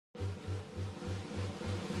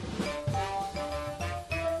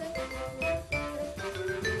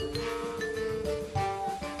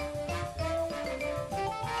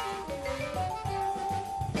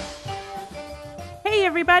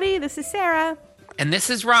everybody. This is Sarah. And this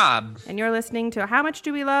is Rob. And you're listening to How Much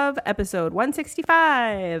Do We Love, episode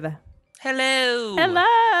 165. Hello.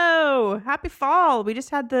 Hello. Happy fall. We just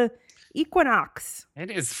had the equinox.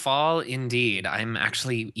 It is fall indeed. I'm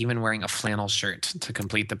actually even wearing a flannel shirt to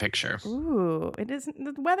complete the picture. Ooh, it isn't.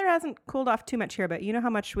 The weather hasn't cooled off too much here, but you know how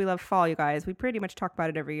much we love fall, you guys. We pretty much talk about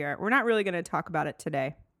it every year. We're not really going to talk about it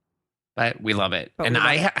today. But we love it. But and we love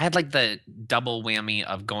I had like the double whammy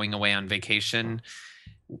of going away on vacation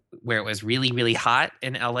where it was really, really hot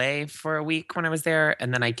in LA for a week when I was there.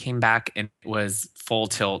 And then I came back and it was full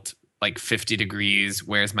tilt, like 50 degrees.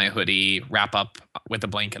 Where's my hoodie? Wrap up with a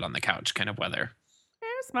blanket on the couch kind of weather.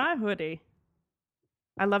 Where's my hoodie?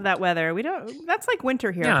 I love that weather. That's like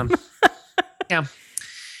winter here. Yeah. Yeah.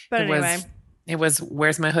 But anyway. It was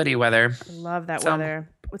where's my hoodie weather. I love that weather.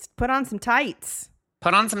 Let's put on some tights.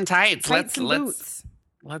 Put on some tights. Let's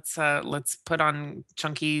put on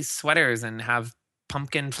chunky sweaters and have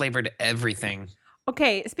pumpkin flavored everything.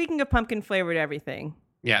 Okay, speaking of pumpkin flavored everything.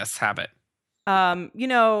 Yes, have it.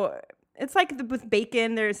 It's like with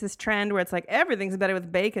bacon, there's this trend where it's like everything's better with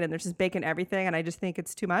bacon and there's just bacon everything, and I just think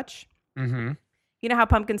it's too much. Mm-hmm. You know how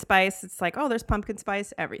pumpkin spice, it's like, oh, there's pumpkin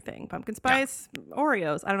spice everything. Pumpkin spice,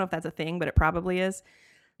 Oreos. I don't know if that's a thing, but it probably is.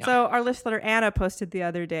 Yeah. So our listener Anna posted the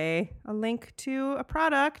other day a link to a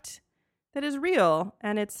product that is real,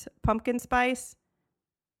 and it's pumpkin spice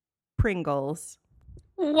Pringles.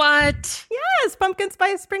 What? Yes, pumpkin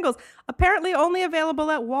spice Pringles. Apparently only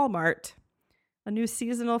available at Walmart. A new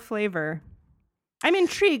seasonal flavor. I'm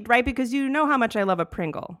intrigued, right? Because you know how much I love a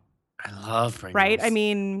Pringle. I love Pringles. Right? I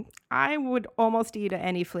mean, I would almost eat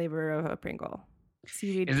any flavor of a Pringle.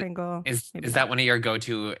 Seaweed Pringle. Is that one of your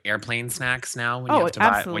go-to airplane snacks now? When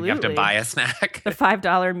Absolutely. When you have to buy a snack? The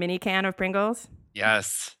 $5 mini can of Pringles.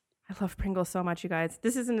 Yes. I love Pringles so much, you guys.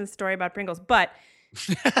 This isn't a story about Pringles, but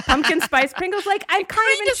pumpkin spice Pringles, like I'm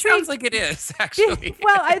kind of intrigued. Sounds like it is, actually.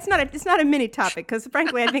 Well, it's not a mini topic because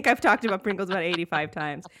frankly, I think I've talked about Pringles about 85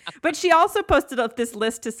 times. But she also posted up this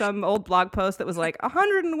list to some old blog post that was like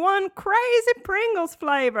 101 crazy Pringles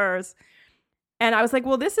flavors. And I was like,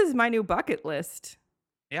 well, this is my new bucket list.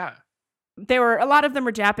 Yeah. A lot of them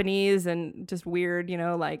were Japanese and just weird,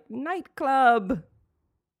 like nightclub,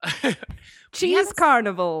 cheese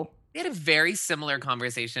carnival. We had a very similar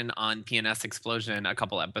conversation on PNS Explosion a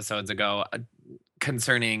couple episodes ago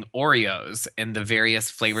concerning Oreos and the various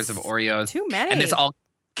flavors of Oreos. Too many. And this all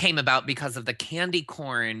came about because of the candy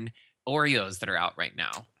corn Oreos that are out right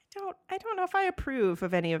now. I don't know if I approve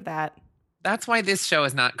of any of that. That's why this show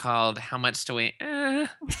is not called How Much Do We... not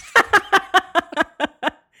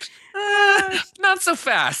so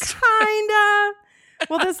fast. Kinda.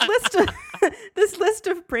 Well, this list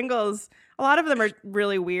of Pringles, a lot of them are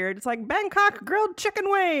really weird. It's like Bangkok grilled chicken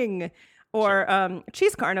wing, or Sure.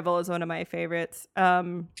 Cheese Carnival is one of my favorites. I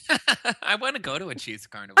want to go to a cheese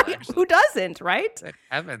carnival. Actually. Who doesn't, right?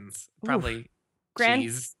 Heavens, probably Grand,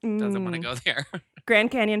 cheese doesn't want to go there. Grand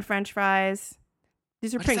Canyon French fries.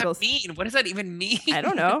 These are Pringles. What does that mean? What does that even mean? I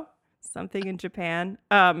don't know. Something in Japan.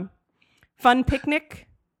 Fun Picnic.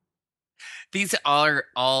 These are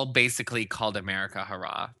all basically called America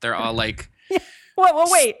Hurrah. They're all like... Well,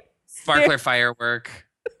 wait. Sparkler firework.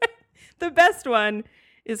 The best one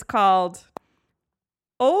is called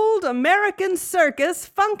Old American Circus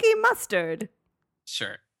Funky Mustard.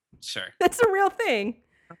 Sure. That's a real thing.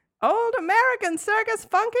 Old American Circus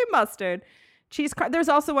Funky Mustard. There's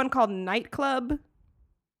also one called Nightclub.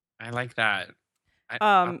 I like that.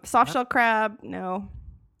 Soft shell crab, no.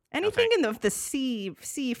 Anything in the sea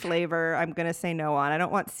flavor, I'm going to say no on. I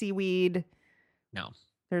don't want seaweed. No.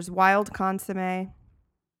 There's wild consomme.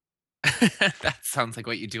 That sounds like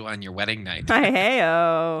what you do on your wedding night.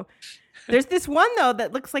 Hey-o. There's this one, though,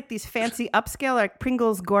 that looks like these fancy upscale, like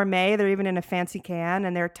Pringles Gourmet. They're even in a fancy can,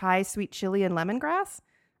 and they're Thai sweet chili and lemongrass.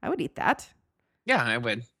 I would eat that. Yeah, I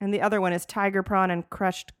would. And the other one is tiger prawn and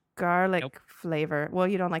crushed garlic flavor. Well,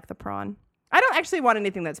 you don't like the prawn. I don't actually want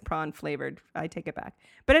anything that's prawn flavored. I take it back.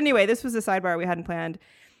 But anyway, this was a sidebar we hadn't planned.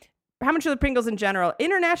 How much are the Pringles in general?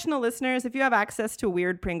 International listeners, if you have access to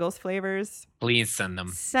weird Pringles flavors, please send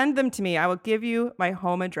them. Send them to me. I will give you my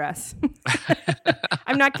home address.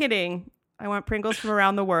 I'm not kidding. I want Pringles from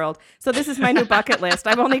around the world. So this is my new bucket list.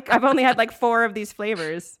 I've only had like 4 of these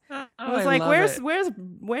flavors. I was like,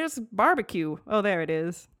 where's barbecue? Oh, there it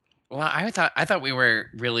is. Well, I thought we were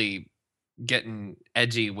really getting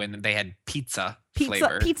edgy when they had pizza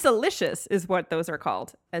flavor. Pizzalicious is what those are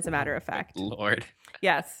called, as a matter of fact. Lord.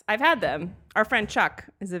 Yes, I've had them. Our friend Chuck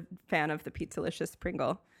is a fan of the Pizzalicious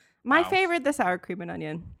Pringle. My favorite, the sour cream and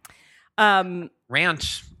onion.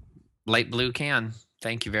 Ranch, light blue can.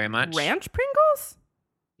 Thank you very much. Ranch Pringles?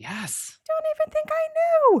 Yes. Don't even think I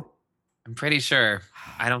knew. I'm pretty sure.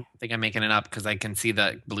 I don't think I'm making it up because I can see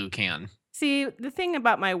the blue can. See, the thing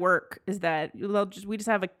about my work is that we just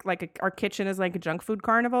have our kitchen is like a junk food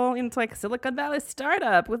carnival. It's like Silicon Valley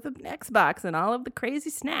startup with an Xbox and all of the crazy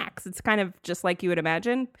snacks. It's kind of just like you would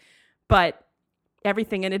imagine, but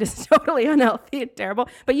everything in it is totally unhealthy and terrible.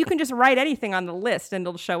 But you can just write anything on the list and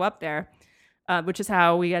it'll show up there, which is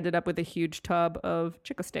how we ended up with a huge tub of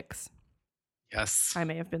Chick-O-Sticks. Yes. I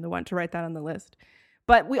may have been the one to write that on the list.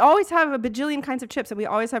 But we always have a bajillion kinds of chips and we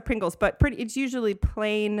always have Pringles, but it's usually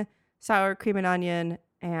plain sour cream and onion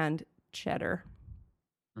and cheddar.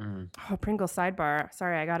 Oh, Pringles sidebar.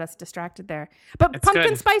 Sorry, I got us distracted there. But It's pumpkin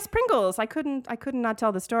good. spice Pringles. I couldn't not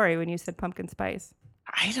tell the story when you said pumpkin spice.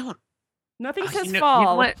 I don't. Nothing says You know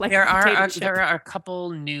fall. what? Like there potato chip. are a couple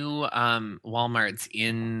new Walmarts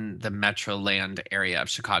in the Metroland area of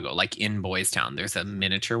Chicago, like in Boys Town. There's a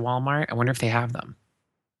miniature Walmart. I wonder if they have them.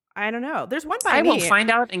 I don't know. There's one by I me. will find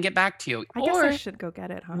out and get back to you. I guess I should go get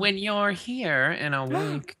it, huh? When you're here in a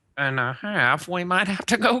week and a half, we might have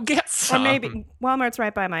to go get some. Or maybe Walmart's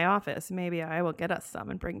right by my office. Maybe I will get us some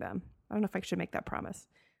and bring them. I don't know if I should make that promise.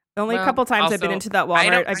 Only a couple times I've been into that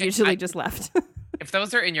Walmart, I've usually just left. If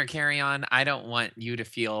those are in your carry-on, I don't want you to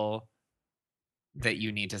feel that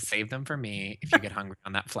you need to save them for me if you get hungry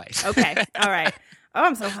on that flight. Okay. All right. Oh,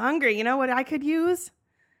 I'm so hungry. You know what I could use?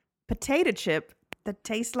 Potato chip that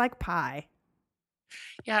tastes like pie.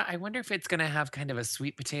 Yeah, I wonder if it's going to have kind of a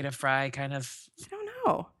sweet potato fry kind of. I don't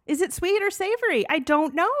know. Is it sweet or savory? I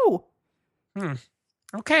don't know.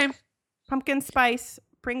 Okay. Pumpkin spice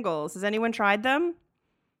Pringles. Has anyone tried them?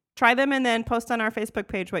 Try them and then post on our Facebook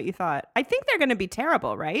page what you thought. I think they're going to be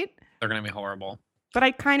terrible, right? They're going to be horrible. But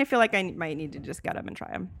I kind of feel like I might need to just get them and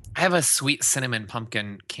try them. I have a sweet cinnamon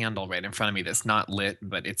pumpkin candle right in front of me that's not lit,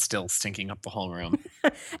 but it's still stinking up the whole room.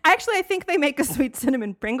 Actually, I think they make a sweet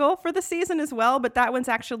cinnamon Pringle for the season as well, but that one's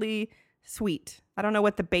actually sweet. I don't know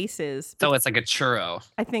what the base is. So it's like a churro.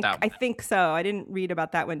 I think so. I didn't read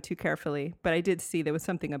about that one too carefully, but I did see there was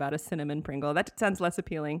something about a cinnamon Pringle. That sounds less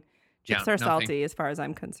appealing. Chips are salty as far as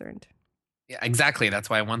I'm concerned. Yeah, exactly. That's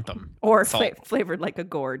why I want them. Or flavored like a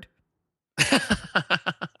gourd.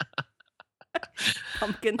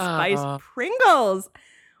 Pumpkin spice Pringles.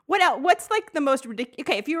 What else? What's like the most ridiculous?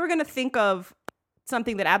 Okay, if you were going to think of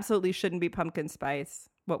something that absolutely shouldn't be pumpkin spice,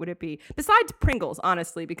 what would it be? Besides Pringles,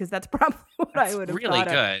 honestly, because that's probably what I would have really thought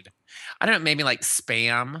of. Good. I don't know, maybe like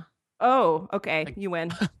Spam. Oh, okay. You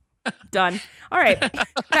win. Done. All right.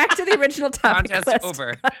 Back to the original topic. Contest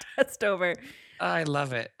over. Contest over. I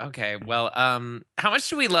love it. Okay. Well, how much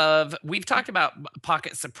do we love? We've talked about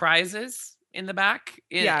pocket surprises in the back,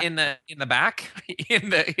 in the back,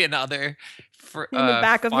 in other the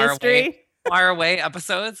back of history, far away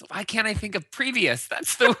episodes. Why can't I think of previous?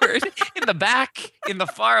 That's the word. In the back, in the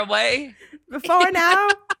far away, before now,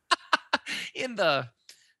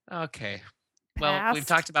 okay. Well, we've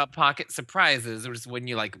talked about pocket surprises, which is when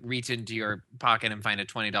you like reach into your pocket and find a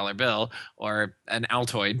 $20 bill or an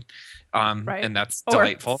Altoid, right. And that's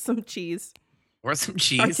delightful. Or some cheese.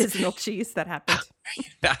 Artisanal cheese that happened.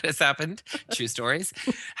 That has happened. True stories.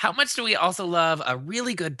 How much do we also love a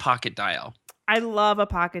really good pocket dial? I love a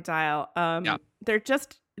pocket dial.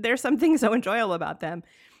 There's something so enjoyable about them,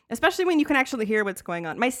 especially when you can actually hear what's going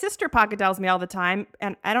on. My sister pocket dials me all the time,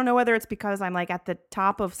 and I don't know whether it's because I'm like at the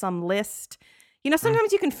top of some list. You know,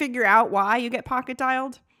 sometimes you can figure out why you get pocket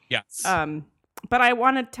dialed. Yes. But I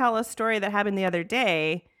want to tell a story that happened the other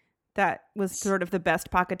day that was sort of the best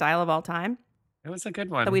pocket dial of all time. It was a good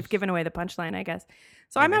one. But we've given away the punchline, I guess.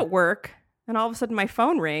 So I'm at work, and all of a sudden my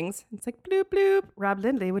phone rings. It's like, bloop, bloop. Rob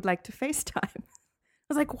Lindley would like to FaceTime. I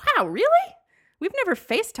was like, wow, really? We've never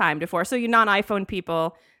FaceTimed before. So you non-iPhone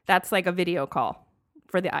people, that's like a video call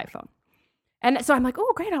for the iPhone. And so I'm like,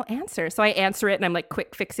 oh, great, I'll answer. So I answer it, and I'm like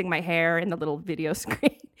quick fixing my hair in the little video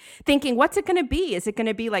screen, thinking, what's it going to be? Is it going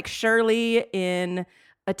to be like Shirley in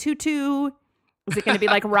a tutu? Is it going to be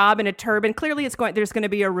like Rob in a turban? Clearly, there's going to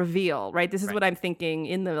be a reveal, right? This is what I'm thinking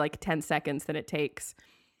in the like 10 seconds that it takes.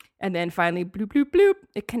 And then finally, bloop, bloop, bloop,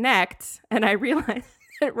 it connects, and I realize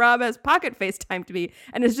that Rob has pocket FaceTimed me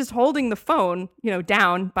and is just holding the phone,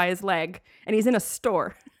 down by his leg, and he's in a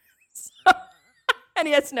store. And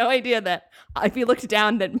he has no idea that if he looked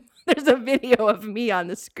down, that there's a video of me on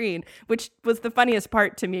the screen, which was the funniest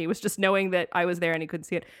part to me, was just knowing that I was there and he couldn't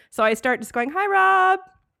see it. So I start just going, hi, Rob,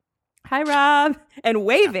 and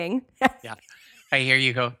waving. Yeah. I hear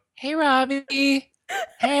you go, hey, Robbie.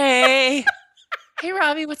 Hey,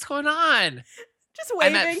 Robbie, what's going on? Just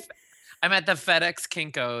waving. I'm at the FedEx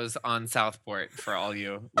Kinko's on Southport for all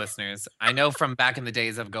you listeners. I know from back in the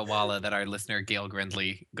days of Gowalla that our listener Gail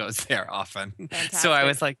Grindley goes there often.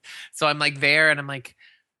 Fantastic. So I'm like there and I'm like,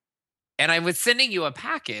 and I was sending you a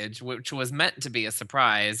package, which was meant to be a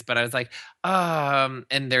surprise, but I was like,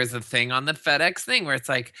 and there's a thing on the FedEx thing where it's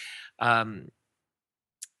like,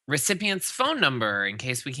 recipient's phone number in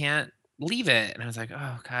case we can't leave it. And I was like,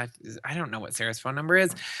 oh God, I don't know what Sarah's phone number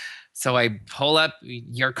is. So I pull up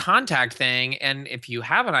your contact thing. And if you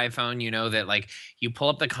have an iPhone, you know that like you pull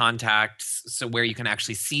up the contacts so where you can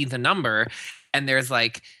actually see the number. And there's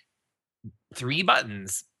like 3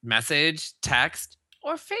 buttons: message, text,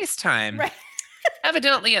 or FaceTime. Right.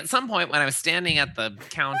 Evidently, at some point when I was standing at the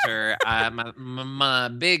counter, my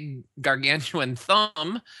big gargantuan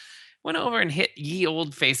thumb went over and hit ye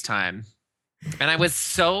old FaceTime. And I was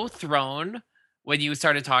so thrown when you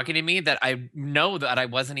started talking to me that I know that I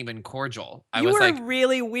wasn't even cordial. I was like,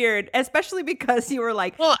 really weird, especially because you were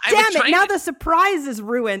like, well, damn it, now the surprise is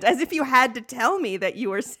ruined, as if you had to tell me that you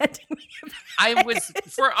were sending me I was,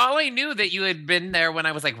 for all I knew, that you had been there when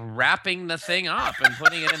I was like wrapping the thing up and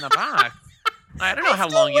putting it in the box. I don't know how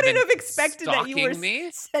long you've been have expected that you were me.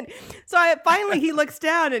 So finally he looks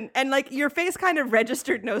down and like your face kind of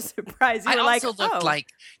registered no surprise. You were I also like, looked like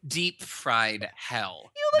deep fried hell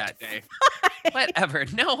that day. fine. Whatever.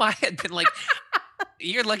 No, I had been like,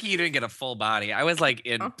 you're lucky you didn't get a full body. I was like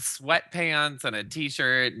in sweatpants and a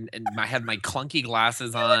t-shirt and I had my clunky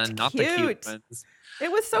glasses on, not the cute ones.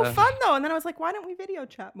 It was so fun though, and then I was like, "Why don't we video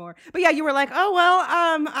chat more?" But yeah, you were like, "Oh well,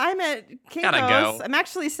 I'm at Kinko's. Gotta go. I'm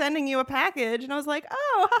actually sending you a package," and I was like,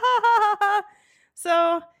 "Oh, ha ha ha ha ha."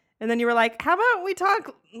 So, and then you were like, "How about we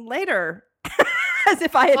talk later?" As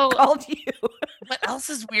if I had called you. What else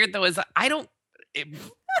is weird though is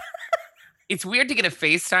it's weird to get a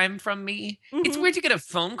FaceTime from me. Mm-hmm. It's weird to get a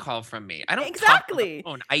phone call from me. I don't exactly.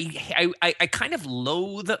 Talk on the phone. I kind of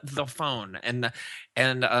loathe the phone, and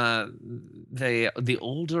the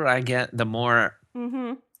older I get, the more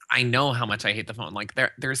I know how much I hate the phone. Like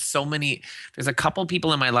there's so many. There's a couple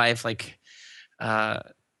people in my life, like I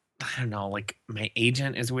don't know, like my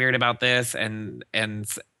agent is weird about this, and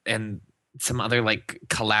some other like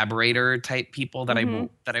collaborator type people that I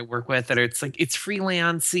work with that are, it's like, it's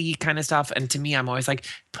freelance-y kind of stuff. And to me, I'm always like,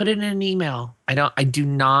 put it in an email. I do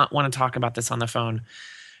not want to talk about this on the phone.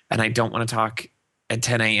 And I don't want to talk at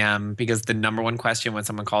 10 a.m. because the number one question when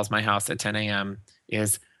someone calls my house at 10 a.m.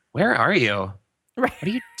 is, where are you? Right. What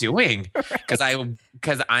are you doing? Because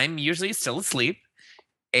I'm usually still asleep.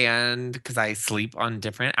 And because I sleep on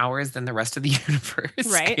different hours than the rest of the universe.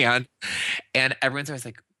 Right. And everyone's always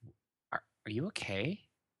like, are you okay?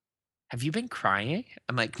 Have you been crying?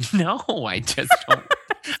 I'm like, no, I just don't.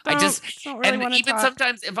 I just don't really and even talk.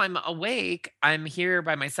 Sometimes if I'm awake, I'm here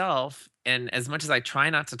by myself. And as much as I try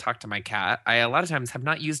not to talk to my cat, I a lot of times have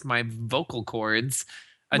not used my vocal cords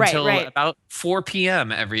until about 4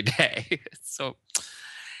 p.m. every day. So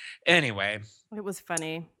anyway. It was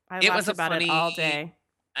funny. I laughed about it all day.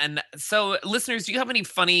 And so, listeners, do you have any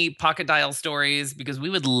funny Pocket Dial stories? Because we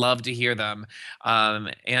would love to hear them.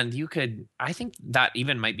 And you could, I think that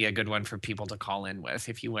even might be a good one for people to call in with.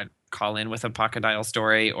 If you want to call in with a Pocket Dial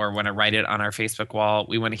story or want to write it on our Facebook wall,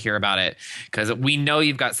 we want to hear about it. Because we know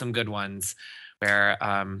you've got some good ones where...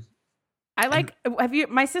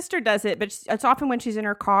 my sister does it, but it's often when she's in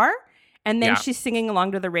her car and then she's singing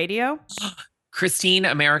along to the radio. Christine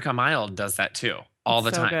America Mild does that too, all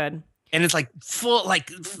the time. So good. And it's like full, like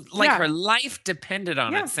her life depended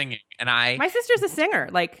on it singing. And my sister's a singer.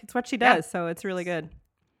 Like it's what she does. So it's really good.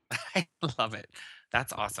 I love it.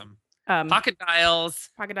 That's awesome. Pocket Dials.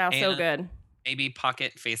 So good. Maybe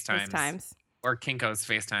Pocket FaceTimes. Or Kinko's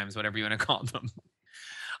FaceTimes, whatever you want to call them.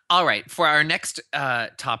 All right. For our next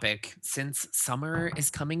topic, since summer is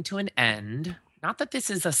coming to an end, not that this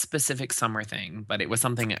is a specific summer thing, but it was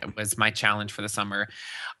something that was my challenge for the summer.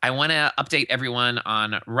 I want to update everyone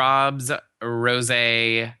on Rob's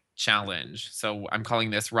Rosé Challenge. So I'm calling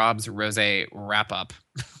this Rob's Rosé Wrap Up.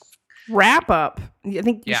 Wrap up. I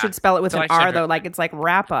think you should spell it with an R though, like it's like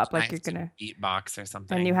wrap up, like you're gonna beatbox or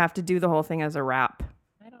something. And you have to do the whole thing as a rap.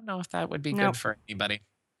 I don't know if that would be good for anybody.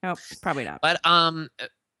 Nope, probably not. But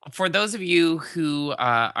for those of you who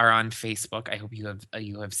are on Facebook, I hope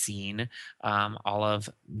you have seen all of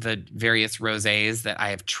the various rosés that I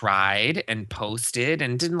have tried and posted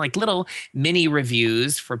and did like little mini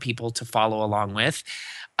reviews for people to follow along with.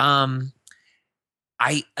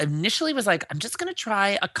 I initially was like, I'm just going to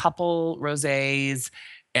try a couple rosés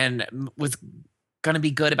and was going to be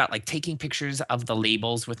good about like taking pictures of the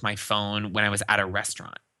labels with my phone when I was at a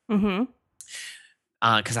restaurant. Mm-hmm.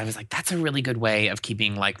 Because I was like, that's a really good way of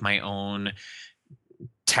keeping like my own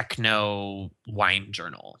techno wine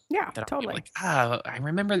journal. Yeah, that totally. Like, oh, I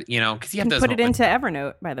remember, because you have can those. Put it into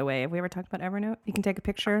Evernote, by the way. Have we ever talked about Evernote? You can take a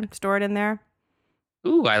picture, store it in there.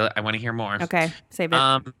 Ooh, I want to hear more. Okay, save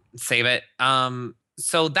it. Save it.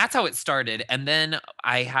 So that's how it started, and then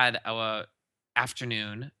I had a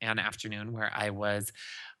afternoon where I was.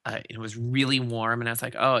 It was really warm, and I was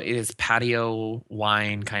like, "Oh, it is patio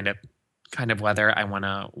wine kind of weather. I want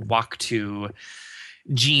to walk to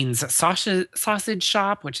Jean's sausage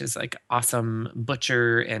shop, which is like awesome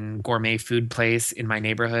butcher and gourmet food place in my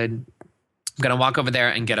neighborhood. I'm gonna walk over there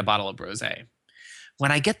and get a bottle of rosé.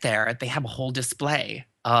 When I get there, they have a whole display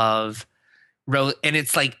of and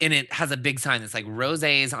it's like, and it has a big sign that's like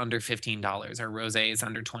rosé is under $15 or rosé is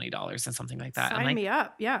under $20 and something like that. Sign me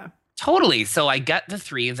up, yeah. Totally. So I get the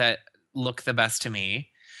 3 that look the best to me.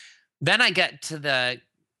 Then I get to the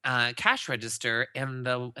cash register, and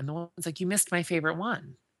the woman's like, "You missed my favorite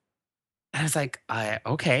one." And I was like,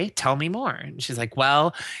 "Okay, tell me more." And she's like,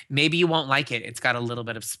 "Well, maybe you won't like it. It's got a little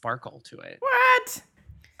bit of sparkle to it." What?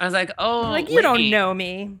 I was like, "Oh, like you don't know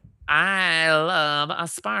me. I love a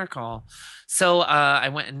sparkle." So I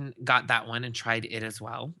went and got that one and tried it as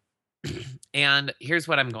well. And here's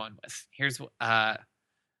what I'm going with. Here's one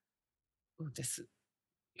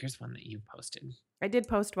that you posted. I did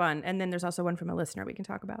post one, and then there's also one from a listener we can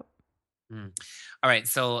talk about. All right,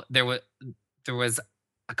 so there was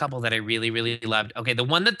a couple that I really, really loved. Okay, the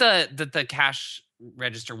one that the cash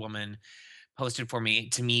register woman posted for me,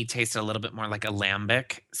 to me, tasted a little bit more like a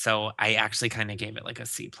lambic. So I actually kind of gave it like a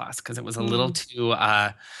C+ because it was a little too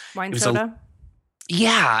wine soda.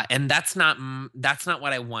 Yeah, and that's not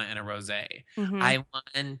what I want in a rosé. Mm-hmm. I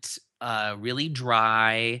want really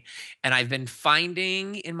dry, and I've been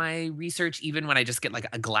finding in my research, even when I just get like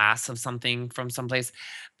a glass of something from someplace,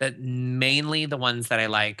 that mainly the ones that I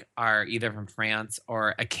like are either from France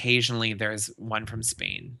or occasionally there's one from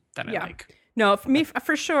Spain that I like. No, for me,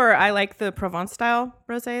 for sure, I like the Provence style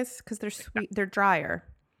rosés because they're sweet, they're drier.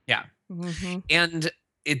 Yeah, and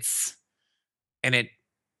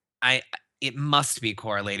it must be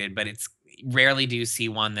correlated, but it's rarely do you see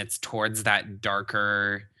one that's towards that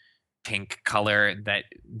darker pink color that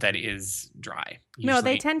is dry. Usually. No,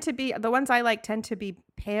 they tend to be, the ones I like tend to be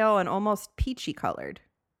pale and almost peachy colored.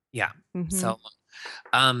 Yeah. So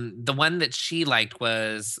the one that she liked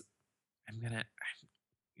was,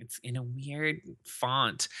 it's in a weird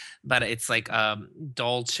font, but it's like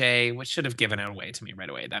Dolce, which should have given it away to me right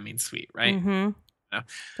away. That means sweet, right?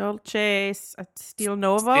 Dolce Stil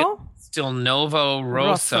Novo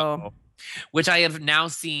Rosso, which I have now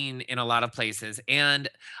seen in a lot of places. And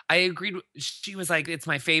I agreed. She was like, "It's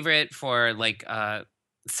my favorite for like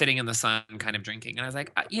sitting in the sun kind of drinking." And I was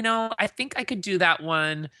like, I think I could do that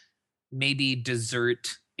one, maybe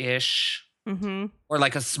dessert-ish. Or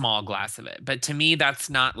like a small glass of it. But to me, that's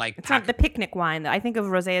not like... It's not the picnic wine. I think of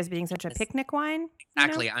rosé as being such a picnic wine.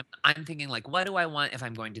 Exactly. I'm thinking like, what do I want if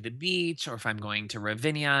I'm going to the beach or if I'm going to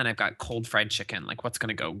Ravinia and I've got cold fried chicken? Like, what's going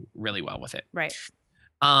to go really well with it? Right.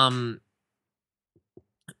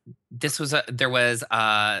 There was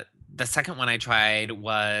the second one I tried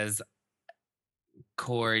was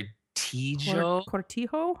Cortijo,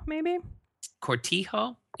 maybe?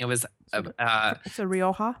 Cortijo. It was it's a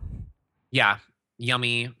Rioja. Yeah,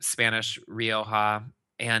 yummy Spanish Rioja,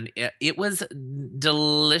 and it was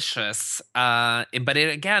delicious. But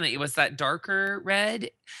it was that darker red,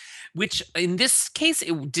 which in this case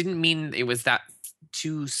it didn't mean it was that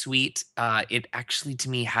too sweet. It actually to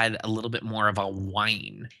me had a little bit more of a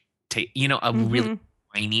wine taste, really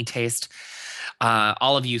winey taste.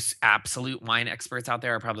 All of you absolute wine experts out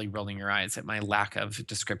there are probably rolling your eyes at my lack of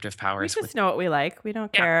descriptive powers. We just know what we like. We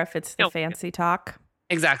don't care if it's the fancy talk.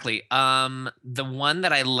 Exactly. The one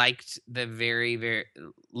that I liked, very, very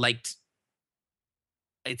liked,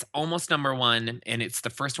 it's almost number one, and it's the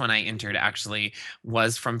first one I entered actually,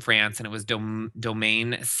 was from France, and it was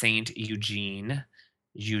Domaine Saint Eugene.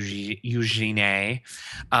 Yummy,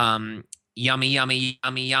 yummy,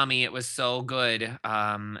 yummy, yummy. It was so good.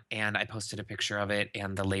 And I posted a picture of it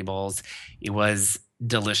and the labels. It was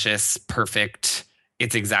delicious, perfect.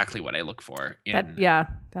 It's exactly what I look for. That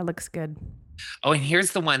looks good. Oh, and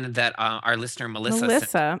here's the one that our listener Melissa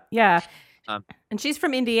sent. Yeah. And she's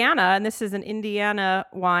from Indiana, and this is an Indiana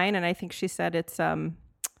wine, and I think she said it's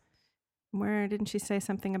where didn't she say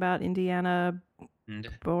something about Indiana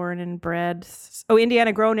born and bred? Oh,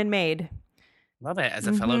 Indiana grown and made. Love it. As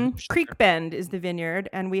a fellow Creek Bend is the vineyard,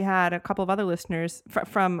 and we had a couple of other listeners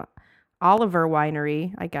from Oliver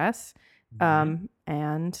Winery, I guess. And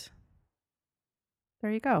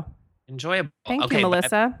there you go. Enjoyable. Thank you,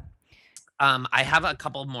 Melissa. I have a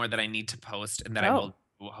couple more that I need to post and that I will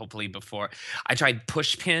hopefully before. I tried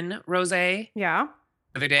Pushpin Rosé Yeah.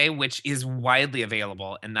 the other day, which is widely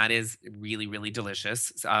available, and that is really, really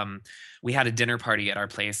delicious. We had a dinner party at our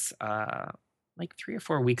place like 3 or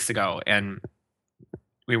 4 weeks ago, and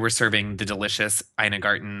we were serving the delicious Ina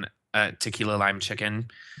Garten tequila lime chicken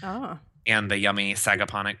Oh. and the yummy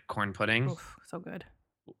Sagaponic corn pudding. Oof, so good.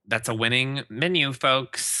 That's a winning menu,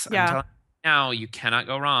 folks. Yeah. I'm telling you now, you cannot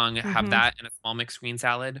go wrong. Have Mhm. that and a small mixed green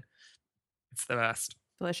salad. It's the best.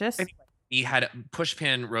 Delicious. Anyway, we had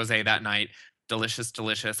Pushpin Rosé that night. Delicious,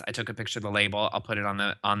 delicious. I took a picture of the label. I'll put it on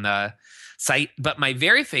the site. But my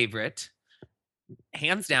very favorite,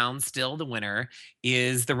 hands down, still the winner,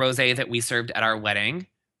 is the rosé that we served at our wedding.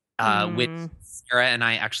 With Sarah and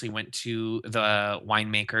I actually went to the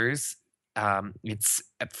winemakers. It's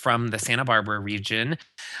from the Santa Barbara region.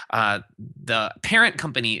 The parent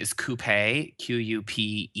company is Coupe,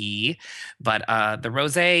 Qupe, but the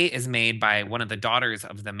rosé is made by one of the daughters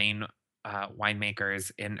of the main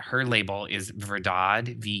winemakers, and her label is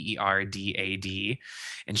Verdad, Verdad,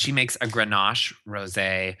 and she makes a Grenache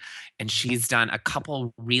rosé, and she's done a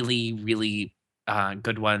couple really, really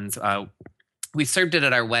good ones. We served it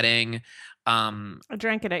at our wedding. I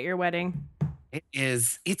drank it at your wedding.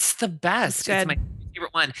 It's the best. It's my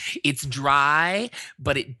favorite one. It's dry,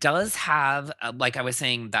 but it does have, like I was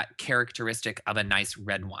saying, that characteristic of a nice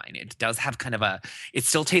red wine. It does have kind of it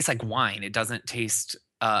still tastes like wine. It doesn't taste,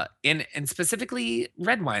 and specifically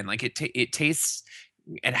red wine. Like it tastes,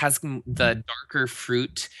 it has the darker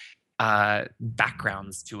fruit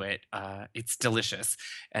backgrounds to it. It's delicious,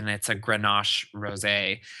 and it's a Grenache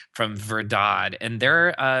rosé from Verdad, and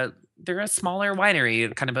they're a smaller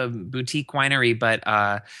winery, kind of a boutique winery, but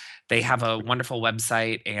they have a wonderful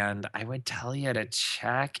website, and I would tell you to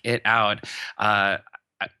check it out.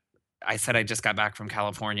 I said I just got back from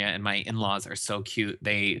California, and my in-laws are so cute.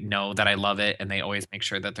 They know that I love it, and they always make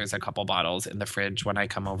sure that there's a couple bottles in the fridge when I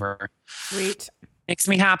come over. Sweet. Makes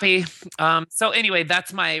me happy. So anyway,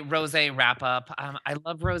 that's my rosé wrap up. I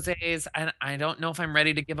love rosés, and I don't know if I'm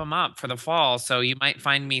ready to give them up for the fall. So you might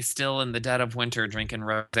find me still in the dead of winter drinking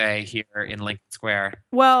rosé here in Lincoln Square.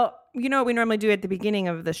 Well, you know what we normally do at the beginning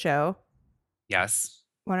of the show? Yes.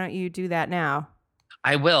 Why don't you do that now?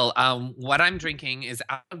 I will. What I'm drinking is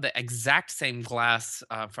out of the exact same glass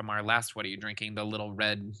from our last What Are You Drinking? The little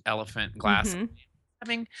red elephant glass. Mm-hmm.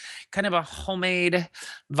 Having kind of a homemade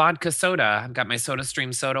vodka soda. I've got my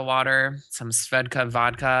SodaStream soda water, some Svedka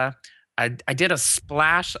vodka. I did a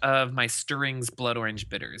splash of my Stirrings blood orange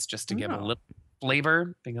bitters just to give a little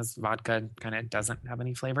flavor, because vodka kind of doesn't have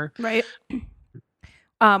any flavor. Right.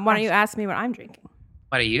 Why don't you ask me what I'm drinking?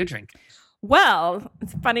 What are you drinking? Well,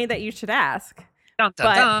 it's funny that you should ask. Dun,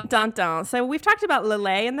 dun, dun. Dun, dun. So we've talked about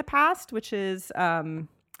Lillet in the past, which is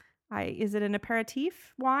is it an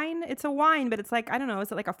aperitif wine? It's a wine, but it's like, I don't know, is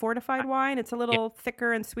it like a fortified wine? It's a little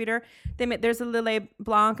thicker and sweeter. There's a Lillet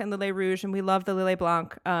Blanc and Lillet Rouge, and we love the Lillet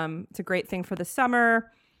Blanc. It's a great thing for the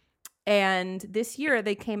summer. And this year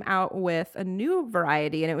they came out with a new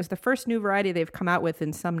variety, and it was the first new variety they've come out with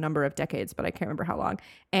in some number of decades, but I can't remember how long.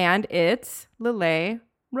 And it's Lillet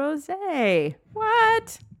Rosé.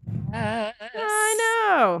 What? Yes. I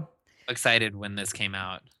know. Excited when this came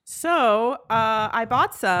out. So I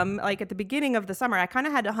bought some like at the beginning of the summer. I kind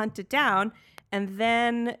of had to hunt it down and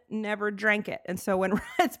then never drank it. And so when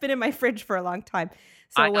it's been in my fridge for a long time.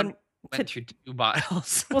 So went through 2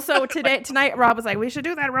 bottles. Well, so tonight, Rob was like, we should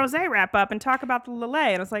do that rosé wrap up and talk about the Lillet.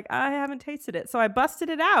 And I was like, I haven't tasted it. So I busted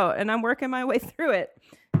it out and I'm working my way through it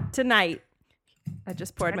tonight. I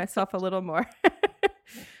just poured myself a little more.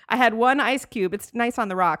 I had 1 ice cube. It's nice on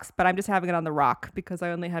the rocks, but I'm just having it on the rock because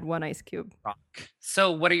I only had 1 ice cube.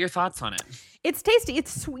 So what are your thoughts on it? It's tasty.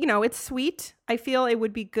 It's sweet. I feel it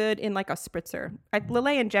would be good in like a spritzer.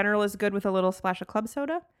 Lillet in general is good with a little splash of club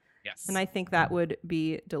soda. Yes. And I think that would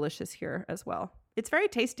be delicious here as well. It's very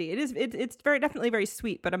tasty. It's very definitely very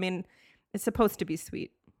sweet, but I mean, it's supposed to be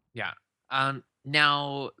sweet. Yeah.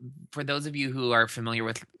 Now, for those of you who are familiar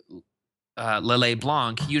with Lillet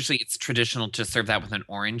Blanc, usually it's traditional to serve that with an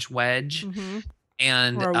orange wedge. Mm-hmm.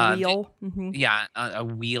 And or a wheel. Yeah, a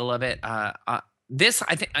wheel of it. This,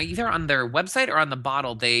 I think, either on their website or on the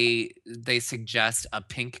bottle, they suggest a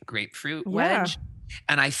pink grapefruit wedge.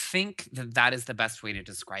 And I think that is the best way to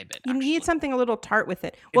describe it. You need something a little tart with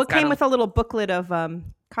it. Well, it came with a little booklet of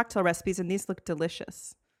cocktail recipes, and these look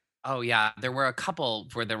delicious. Oh, yeah. There were a couple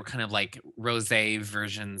where there were kind of like rosé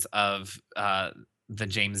versions of the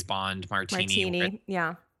James Bond martini.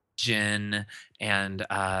 Yeah. Gin and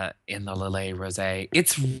in the Lillet Rosé.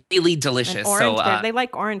 It's really delicious. So they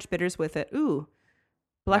like orange bitters with it. Ooh.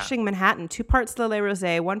 Blushing Manhattan, 2 parts Lillet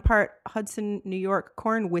Rosé, 1 part Hudson, New York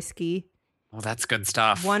corn whiskey. Well, that's good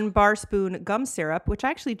stuff. 1 bar spoon gum syrup, which I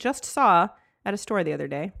actually just saw at a store the other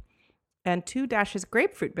day, and 2 dashes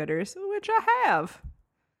grapefruit bitters, which I have.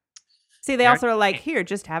 See, they also are like, here,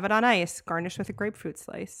 just have it on ice, garnish with a grapefruit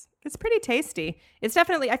slice. It's pretty tasty. It's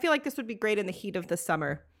definitely, I feel like this would be great in the heat of the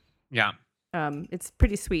summer. Yeah. It's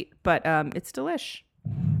pretty sweet, but it's delish.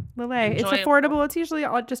 Lillet. It's affordable. It's usually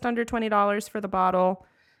just under $20 for the bottle.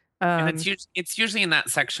 And it's usually in that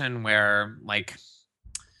section where like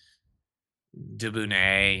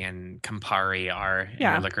Dubonnet and Campari are in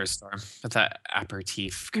your liquor store. It's that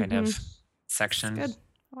aperitif kind of section. It's good.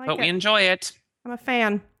 I like but we enjoy it. I'm a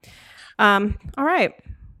fan. All right.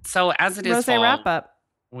 So as it is fall, wrap up.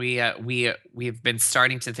 We've been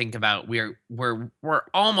starting to think about we're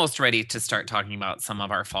almost ready to start talking about some of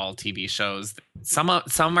our fall TV shows. Some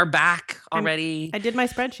are back already. I did my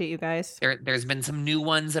spreadsheet, you guys. There's been some new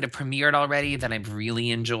ones that have premiered already that I've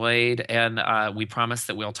really enjoyed, and we promise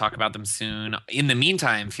that we'll talk about them soon. In the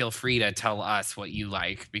meantime, feel free to tell us what you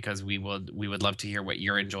like, because we would love to hear what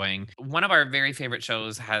you're enjoying. One of our very favorite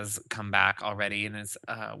shows has come back already, and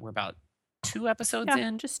we're about 2 episodes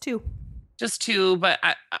in. Just 2. Just 2, but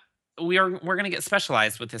we're going to get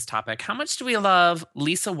specialized with this topic. How much do we love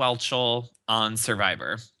Lisa Whelchel on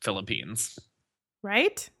Survivor Philippines?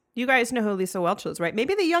 Right? You guys know who Lisa Whelchel is, right?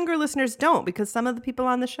 Maybe the younger listeners don't, because some of the people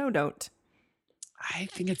on the show don't. I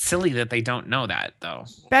think it's silly that they don't know that, though.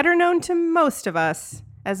 Better known to most of us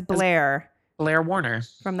as Blair. Blair Warner.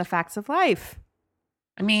 From The Facts of Life.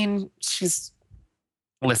 I mean,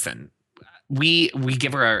 listen, we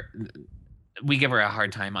give her a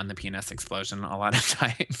hard time on the penis explosion a lot of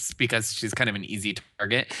times because she's kind of an easy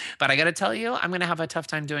target. But I got to tell you, I'm going to have a tough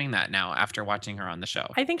time doing that now after watching her on the show.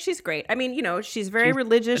 I think she's great. I mean, she's very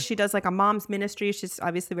religious. She does like a mom's ministry. She's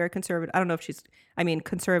obviously very conservative. I don't know if she's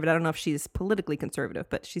conservative. I don't know if she's politically conservative,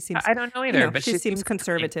 but she seems... I don't know either, but she seems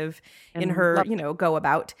conservative in her, go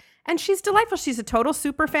about. And she's delightful. She's a total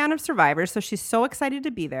super fan of Survivor, so she's so excited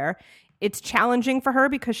to be there. It's challenging for her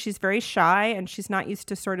because she's very shy and she's not used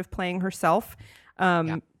to sort of playing herself.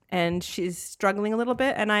 And she's struggling a little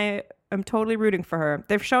bit, and I am totally rooting for her.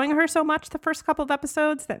 They're showing her so much the first couple of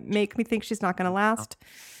episodes that make me think she's not going to last.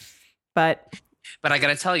 But I got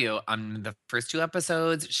to tell you, on the first 2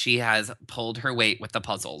 episodes, she has pulled her weight with the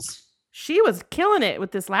puzzles. She was killing it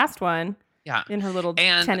with this last one. Yeah. In her little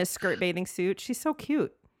tennis skirt bathing suit. She's so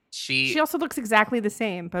cute. She also looks exactly the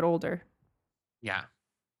same, but older. Yeah.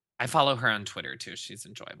 I follow her on Twitter too. She's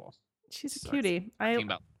enjoyable. She's a cutie. Talking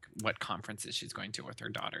about what conferences she's going to with her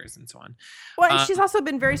daughters and so on. Well, and she's also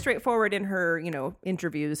been very straightforward in her,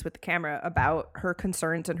 interviews with the camera about her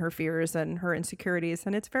concerns and her fears and her insecurities.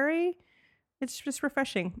 And it's just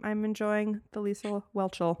refreshing. I'm enjoying the Lisa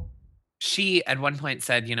Whelchel. She at one point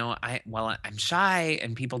said, I'm shy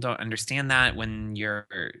and people don't understand that when you're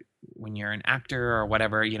an actor or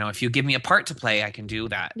whatever, if you give me a part to play, I can do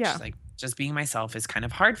that. Yeah. She's like, just being myself is kind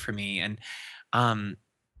of hard for me. And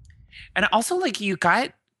also like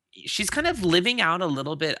she's kind of living out a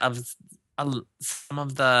little bit of some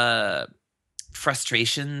of the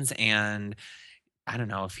frustrations and I don't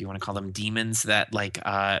know if you want to call them demons that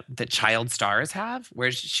that child stars have,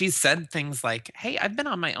 where she's said things like, hey, I've been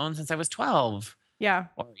on my own since I was 12. Yeah.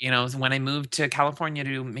 Or, when I moved to California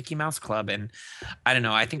to Mickey Mouse Club, and I don't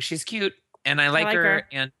know, I think she's cute and I like her.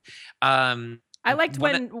 And I liked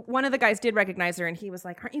when one of the guys did recognize her and he was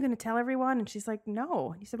like, aren't you going to tell everyone? And she's like,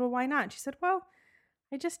 no. And he said, well, why not? And she said, well,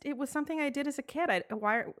 it was something I did as a kid.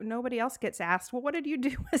 Nobody else gets asked, well, what did you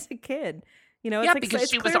do as a kid? It's because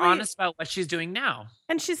she was honest about what she's doing now.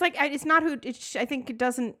 And she's like, it's not I think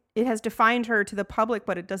it has defined her to the public,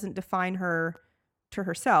 but it doesn't define her to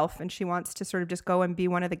herself. And she wants to sort of just go and be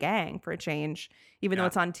one of the gang for a change, even though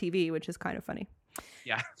it's on TV, which is kind of funny.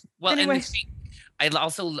 Yeah. Well, anyway. And I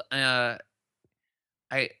also,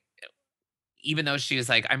 even though she was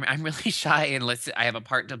like, I'm really shy and I have a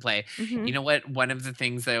part to play. Mm-hmm. You know what? One of the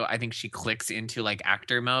things though, I think she clicks into like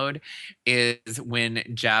actor mode is when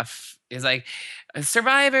Jeff is like,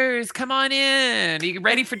 survivors, come on in. Are you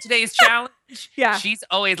ready for today's challenge? Yeah. She's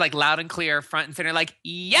always like loud and clear, front and center, like,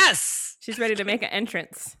 yes. She's ready to make an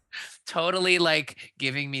entrance. Totally like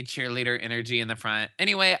giving me cheerleader energy in the front.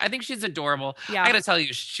 Anyway, I think she's adorable. Yeah. I gotta tell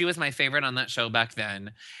you, she was my favorite on that show back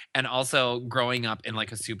then. And also growing up in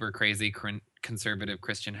like a super crazy conservative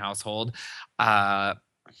Christian household, I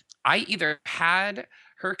either had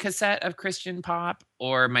her cassette of Christian pop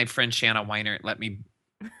or my friend Shanna Weinert let me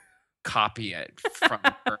copy it from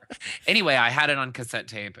her. Anyway, I had it on cassette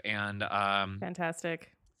tape and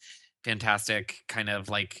fantastic kind of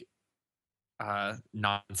like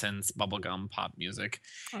nonsense bubblegum pop music.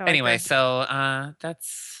 Like anyway, that. so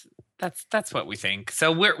that's That's what we think.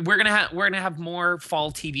 So we're gonna have more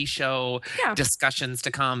fall TV show discussions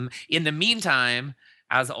to come. In the meantime,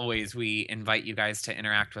 as always, we invite you guys to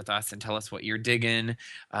interact with us and tell us what you're digging.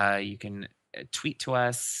 You can tweet to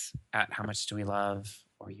us at How Much Do We Love,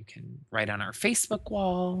 or you can write on our Facebook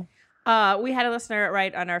wall. We had a listener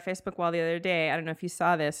write on our Facebook wall the other day. I don't know if you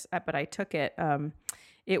saw this, but I took it.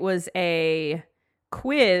 It was a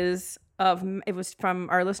quiz. It was from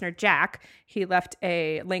our listener Jack. He left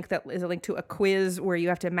a link that is a link to a quiz where you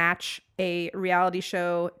have to match a reality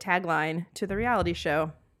show tagline to the reality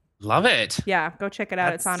show. Love it. Yeah, go check it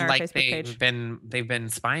out. It's on our Facebook page. They've been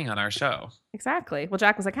spying on our show. Exactly. Well,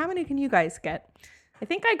 Jack was like, how many can you guys get? I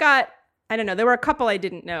think I got, I don't know. There were a couple I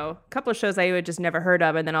didn't know. A couple of shows I had just never heard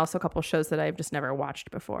of, and then also a couple of shows that I've just never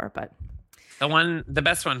watched before. But the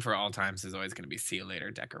best one for all times is always going to be See You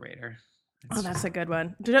Later, Decorator. That's a good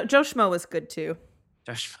one. Joe Schmo was good too.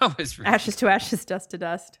 Joe Schmo was really Ashes to Ashes, Dust to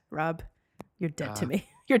Dust. Rob, you're dead to me.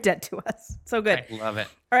 You're dead to us. So good. I love it.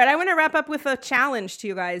 All right, I want to wrap up with a challenge to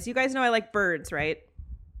you guys. You guys know I like birds, right?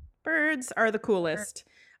 Birds are the coolest.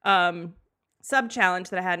 Sub-challenge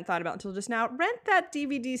that I hadn't thought about until just now. Rent that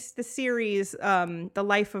DVD, the series, The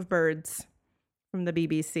Life of Birds from the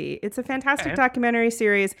BBC. It's a fantastic documentary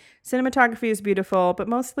series. Cinematography is beautiful, but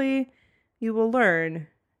mostly you will learn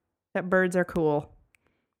that birds are cool.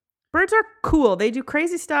 Birds are cool. They do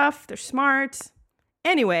crazy stuff. They're smart.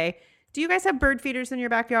 Anyway, do you guys have bird feeders in your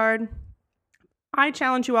backyard? I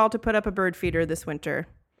challenge you all to put up a bird feeder this winter.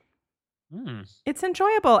 It's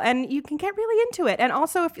enjoyable, and you can get really into it. And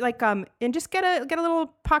also, if and just get a little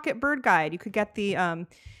pocket bird guide. You could get the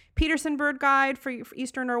Peterson Bird Guide for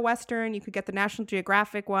Eastern or Western. You could get the National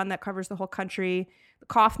Geographic one that covers the whole country. The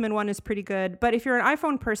Kaufman one is pretty good. But if you're an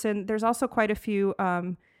iPhone person, there's also quite a few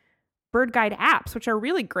bird guide apps, which are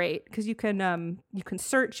really great because you can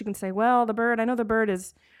search. You can say, well, I know the bird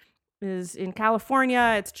is in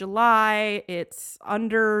California. It's July. It's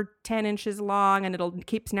under 10 inches long, and it'll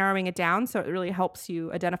keeps narrowing it down. So it really helps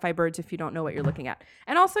you identify birds if you don't know what you're looking at.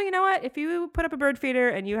 And also, you know what? If you put up a bird feeder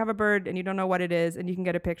and you have a bird and you don't know what it is and you can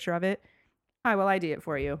get a picture of it, I will ID it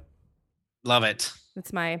for you. Love it.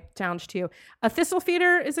 That's my challenge to you. A thistle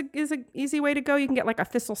feeder is a easy way to go. You can get like a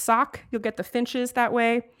thistle sock. You'll get the finches that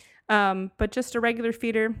way. But just a regular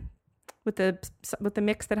feeder with the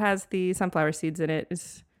mix that has the sunflower seeds in it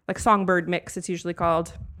is like songbird mix. It's usually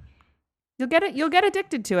called. You'll get it. You'll get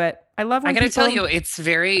addicted to it. I love. When I got to tell you, it's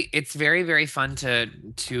very, very fun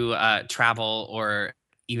to travel or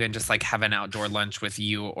even just like have an outdoor lunch with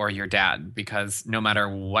you or your dad, because no matter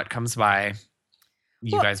what comes by,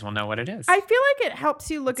 you guys will know what it is. I feel like it helps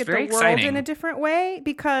you look at the world in a different way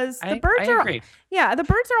because the birds the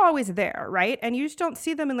birds are always there, right? And you just don't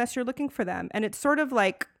see them unless you're looking for them. And it's sort of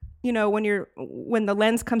like, you know, when the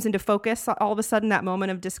lens comes into focus, all of a sudden that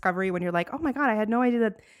moment of discovery when you're like, oh my God, I had no idea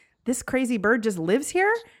that this crazy bird just lives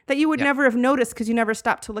here, that you would never have noticed because you never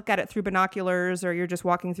stopped to look at it through binoculars or you're just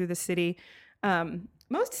walking through the city.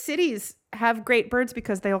 Most cities have great birds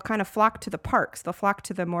because they'll kind of flock to the parks. They'll flock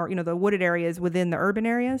to the more, the wooded areas within the urban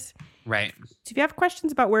areas. Right. So if you have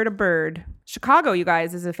questions about where to bird, Chicago, you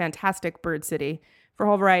guys, is a fantastic bird city for a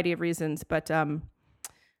whole variety of reasons. But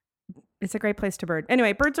it's a great place to bird.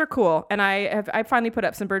 Anyway, birds are cool, and I finally put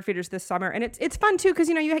up some bird feeders this summer, and it's fun too because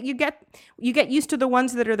you get used to the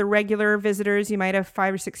ones that are the regular visitors. You might have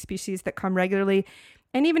 5 or 6 species that come regularly,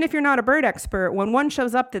 and even if you're not a bird expert, when one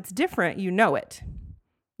shows up that's different, you know it.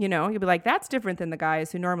 You'll be like, that's different than the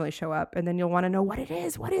guys who normally show up, and then you'll want to know what it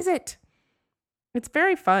is. What is it? It's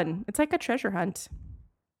very fun. It's like a treasure hunt.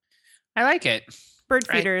 I like it. Bird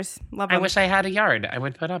feeders. Love them. I wish I had a yard. I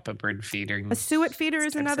would put up a bird feeder. A suet feeder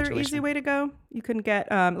is another easy way to go. You can get,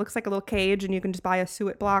 it looks like a little cage, and you can just buy a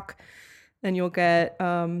suet block. Then you'll get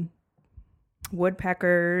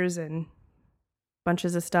woodpeckers and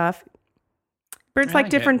bunches of stuff. Birds like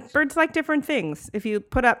different things. If you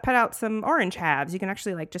put out some orange halves, you can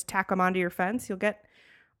actually just tack them onto your fence. You'll get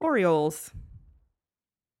orioles.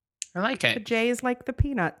 I like it. The jays like the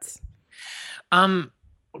peanuts.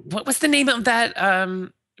 What was the name of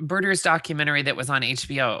that birders documentary that was on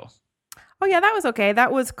HBO? Oh yeah, that was okay.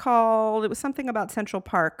 It was something about Central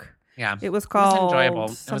Park. Yeah. It was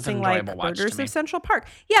called something like Birders of Central Park.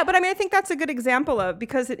 Yeah, but I think that's a good example of,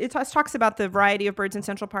 because it talks about the variety of birds in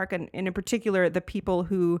Central Park, and in particular the people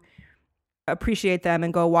who appreciate them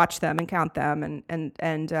and go watch them and count them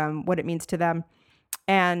and what it means to them.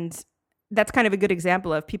 And that's kind of a good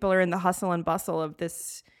example of people are in the hustle and bustle of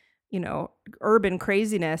this, urban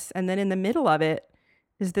craziness, and then in the middle of it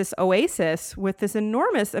is this oasis with this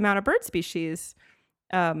enormous amount of bird species.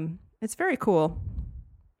 It's very cool.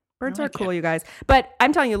 Birds are cool, you guys. But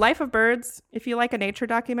I'm telling you, Life of Birds, if you like a nature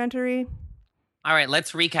documentary. All right,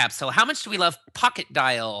 let's recap. So how much do we love pocket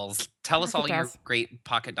dials? Tell us all your great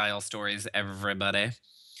pocket dial stories, everybody.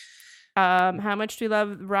 How much do you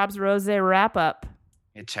love Rob's Rosé wrap up?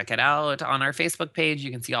 Check it out on our Facebook page.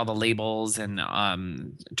 You can see all the labels and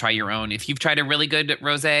try your own. If you've tried a really good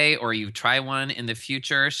rosé or you try one in the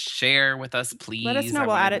future, share with us, please. Let us know.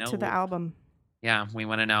 We'll add it to the album. Yeah, we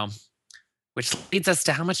want to know. Which leads us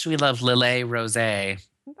to how much do we love Lillet Rosé?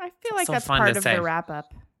 I feel like that's part of the wrap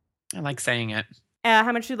up. I like saying it.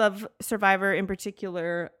 How much do you love Survivor, in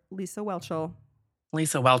particular, Lisa Whelchel?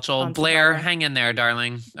 Lisa Whelchel. Blair, hang in there,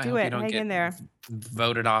 darling. Do it. Hang in there.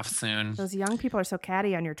 Voted off soon. Those young people are so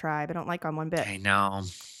catty on your tribe. I don't like them one bit. I know.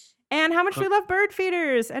 And how much do we love bird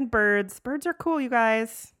feeders and birds? Birds are cool, you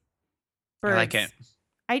guys. Birds. I like it.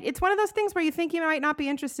 It's one of those things where you think you might not be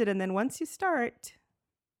interested, and then once you start,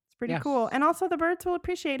 it's pretty cool. And also, the birds will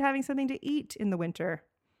appreciate having something to eat in the winter,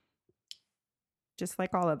 just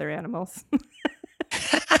like all other animals.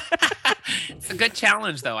 It's a good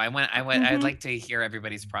challenge, though. I'd like to hear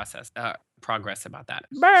everybody's progress about that.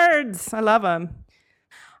 Birds, I love them.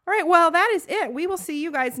 All right, well, that is it. We will see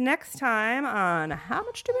you guys next time on How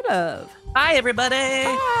Much Do We Love? Bye, everybody.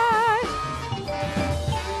 Bye.